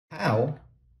how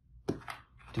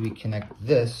do we connect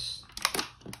this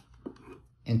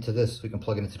into this so we can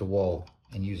plug it into the wall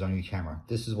and use our new camera.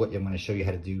 This is what I'm going to show you how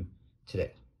to do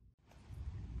today.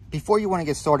 Before you want to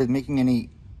get started making any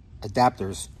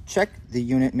adapters, check the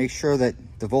unit, make sure that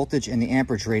the voltage and the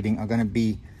amperage rating are going to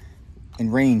be in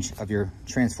range of your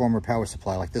transformer power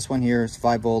supply. Like this one here is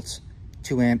 5 volts,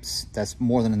 2 amps. That's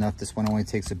more than enough. This one only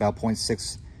takes about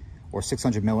 0.6 or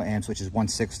 600 milliamps, which is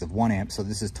 1/6 of 1 amp. So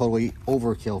this is totally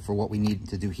overkill for what we need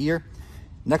to do here.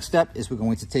 Next step is we're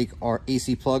going to take our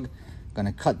AC plug. I'm going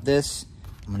to cut this.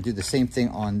 I'm going to do the same thing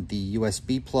on the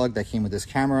USB plug that came with this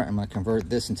camera. I'm going to convert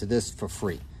this into this for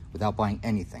free without buying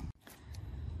anything.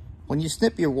 When you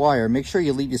snip your wire, make sure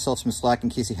you leave yourself some slack in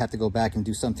case you have to go back and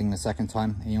do something the second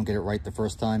time and you don't get it right the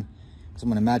first time. Because I'm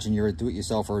going to imagine you're a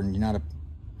do-it-yourselfer and you're not a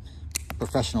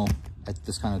professional at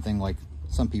this kind of thing like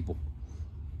some people.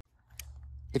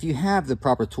 If you have the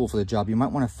proper tool for the job, you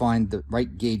might want to find the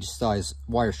right gauge size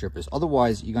wire strippers.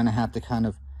 Otherwise, you're going to have to kind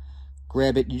of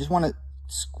grab it. You just want to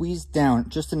squeeze down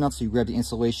just enough so you grab the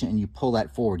insulation and you pull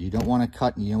that forward. You don't want to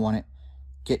cut and you don't want to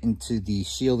get into the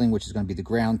shielding, which is going to be the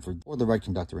ground or the red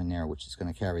conductor in there, which is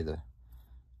going to carry the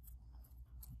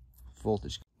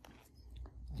voltage.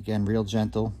 Again, real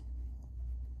gentle.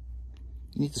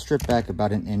 You need to strip back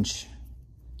about 1 inch.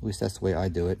 At least that's the way I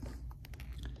do it.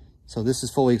 So this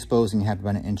is fully exposed and you have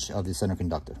about 1 inch of the center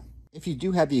conductor. If you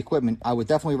do have the equipment, I would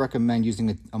definitely recommend using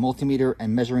a multimeter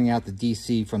and measuring out the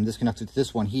DC from this conductor to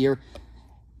this one here.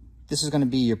 This is going to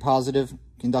be your positive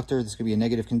conductor, this could be a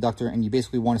negative conductor, and you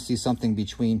basically want to see something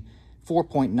between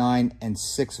 4.9 and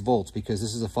 6 volts because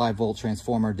this is a 5 volt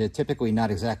transformer. They're typically not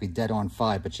exactly dead on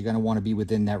 5, but you're going to want to be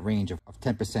within that range of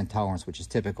 10% tolerance, which is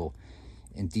typical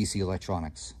in DC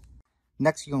electronics.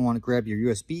 Next, you're going to want to grab your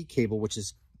USB cable, which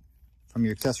is from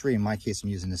your accessory. In my case, I'm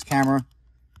using this camera.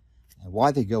 And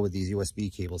why they go with these USB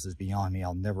cables is beyond me.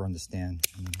 I'll never understand.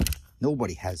 I mean,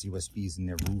 nobody has USBs in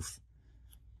their roof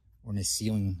or in their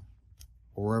ceiling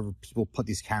or wherever people put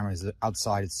these cameras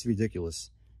outside. It's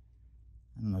ridiculous.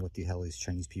 I don't know what the hell these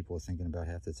Chinese people are thinking about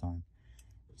half the time.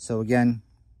 So again,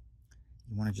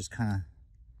 you want to just kind of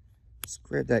just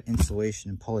grab that insulation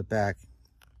and pull it back.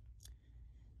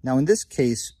 Now in this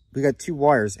case, we got 2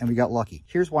 wires and we got lucky.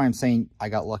 Here's why I'm saying I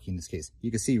got lucky in this case.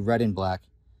 You can see red and black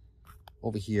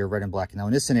over here, red and black. Now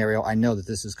in this scenario, I know that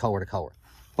this is color to color.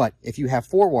 But if you have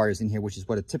 4 wires in here, which is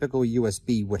what a typical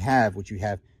USB would have, which you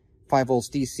have 5 volts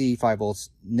DC, 5 volts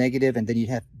negative, and then you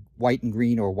have white and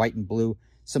green or white and blue.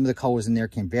 Some of the colors in there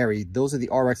can vary. Those are the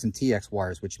RX and TX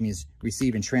wires, which means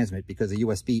receive and transmit, because a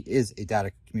USB is a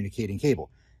data communicating cable.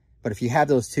 But if you have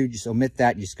those 2, just omit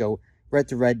that. You just go red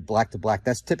to red, black to black.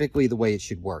 That's typically the way it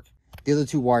should work. The other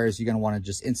 2 wires, you're going to want to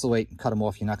just insulate and cut them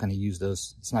off. You're not going to use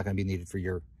those. It's not going to be needed for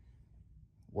your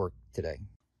work today.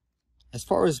 As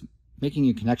far as making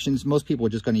your connections, most people are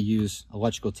just going to use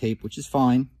electrical tape, which is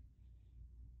fine.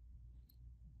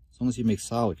 As long as you make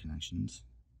solid connections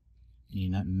and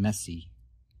you're not messy.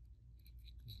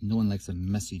 No one likes a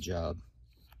messy job.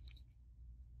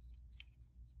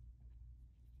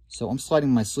 So I'm sliding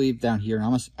my sleeve down here, and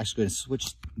I'm actually going to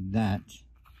switch that.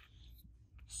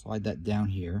 Slide that down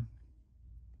here.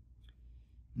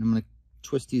 And I'm going to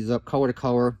twist these up color to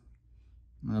color.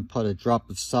 I'm going to put a drop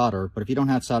of solder, but if you don't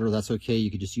have solder, that's okay.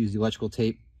 You could just use the electrical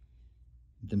tape.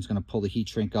 I'm just going to pull the heat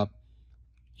shrink up,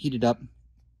 heat it up.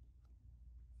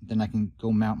 Then I can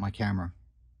go mount my camera.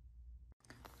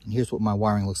 And here's what my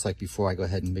wiring looks like before I go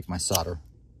ahead and make my solder.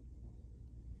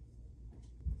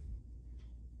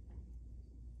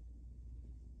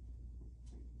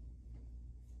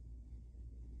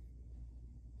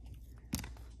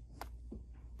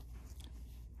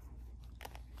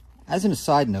 As an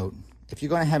aside note, if you're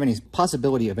going to have any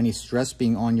possibility of any stress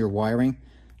being on your wiring,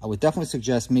 I would definitely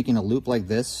suggest making a loop like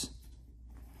this.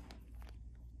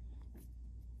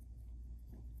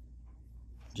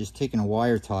 Just taking a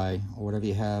wire tie or whatever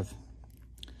you have,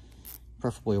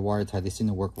 preferably a wire tie. They seem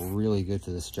to work really good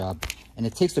for this job. And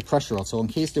it takes the pressure out. So in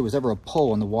case there was ever a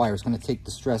pull on the wire, it's going to take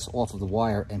the stress off of the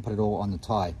wire and put it all on the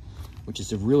tie, which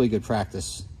is a really good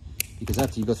practice, because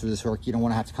after you go through this work, you don't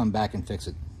want to have to come back and fix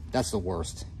it. That's the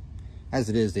worst. As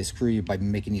it is, they screw you by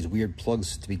making these weird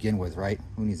plugs to begin with, right?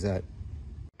 Who needs that?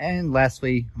 And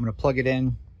lastly, I'm going to plug it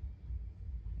in.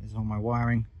 This is all my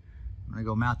wiring. I'm going to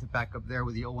go mount it back up there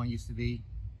where the old one used to be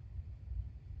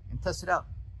and test it out.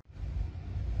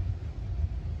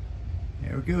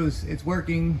 There it goes. It's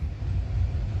working.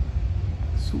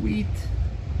 Sweet.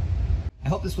 I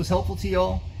hope this was helpful to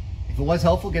y'all. If it was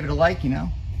helpful, give it a like, you know.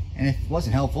 And if it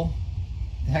wasn't helpful,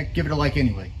 heck, give it a like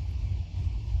anyway.